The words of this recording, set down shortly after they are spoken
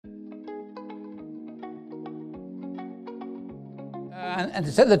And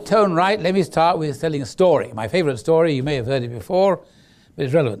to set the tone right, let me start with telling a story. My favorite story, you may have heard it before, but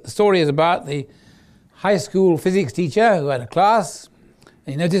it's relevant. The story is about the high school physics teacher who had a class.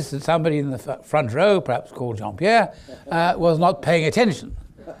 And he noticed that somebody in the front row, perhaps called Jean-Pierre, was not paying attention.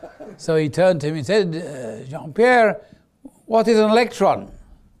 So he turned to him and said, Jean-Pierre, what is an electron?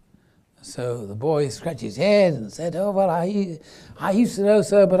 So the boy scratched his head and said, oh, well, I used to know,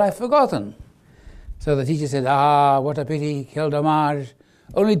 sir, but I've forgotten. So the teacher said, what a pity, quel dommage.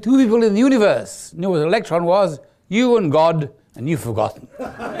 Only two people in the universe knew what an electron was, you and God, and you've forgotten.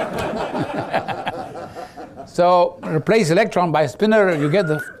 So replace electron by spinor, and you get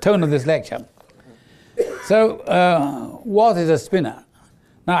the tone of this lecture. So what is a spinor?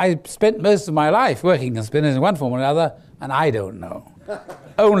 Now, I spent most of my life working on spinors in one form or another, and I don't know.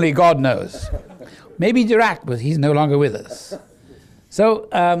 Only God knows. Maybe Dirac, but he's no longer with us. So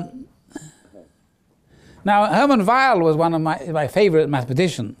now Hermann Weyl was one of my favorite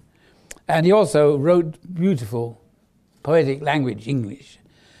mathematicians, and he also wrote beautiful poetic language, English.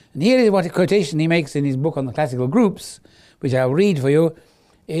 And here is what a quotation he makes in his book on the classical groups, which I'll read for you.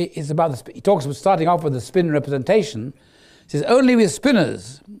 It's about he talks about starting off with the spin representation. He says, only with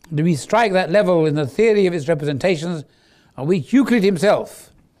spinors do we strike that level in the theory of its representations on which Euclid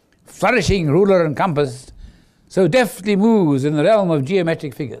himself, flourishing ruler and compass, so deftly moves in the realm of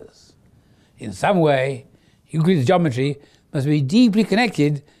geometric figures. In some way, Euclid's geometry must be deeply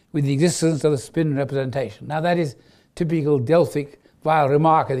connected with the existence of the spin representation. Now that is typical Delphic Weyl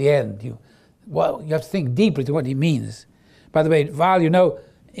remark at the end. You have to think deeply to what he means. By the way, Weyl, you know,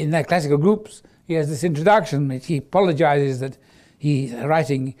 in that classical groups, he has this introduction which he apologizes that he's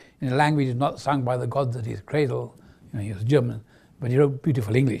writing in a language not sung by the gods at his cradle. You know, he was German, but he wrote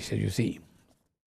beautiful English, as you see.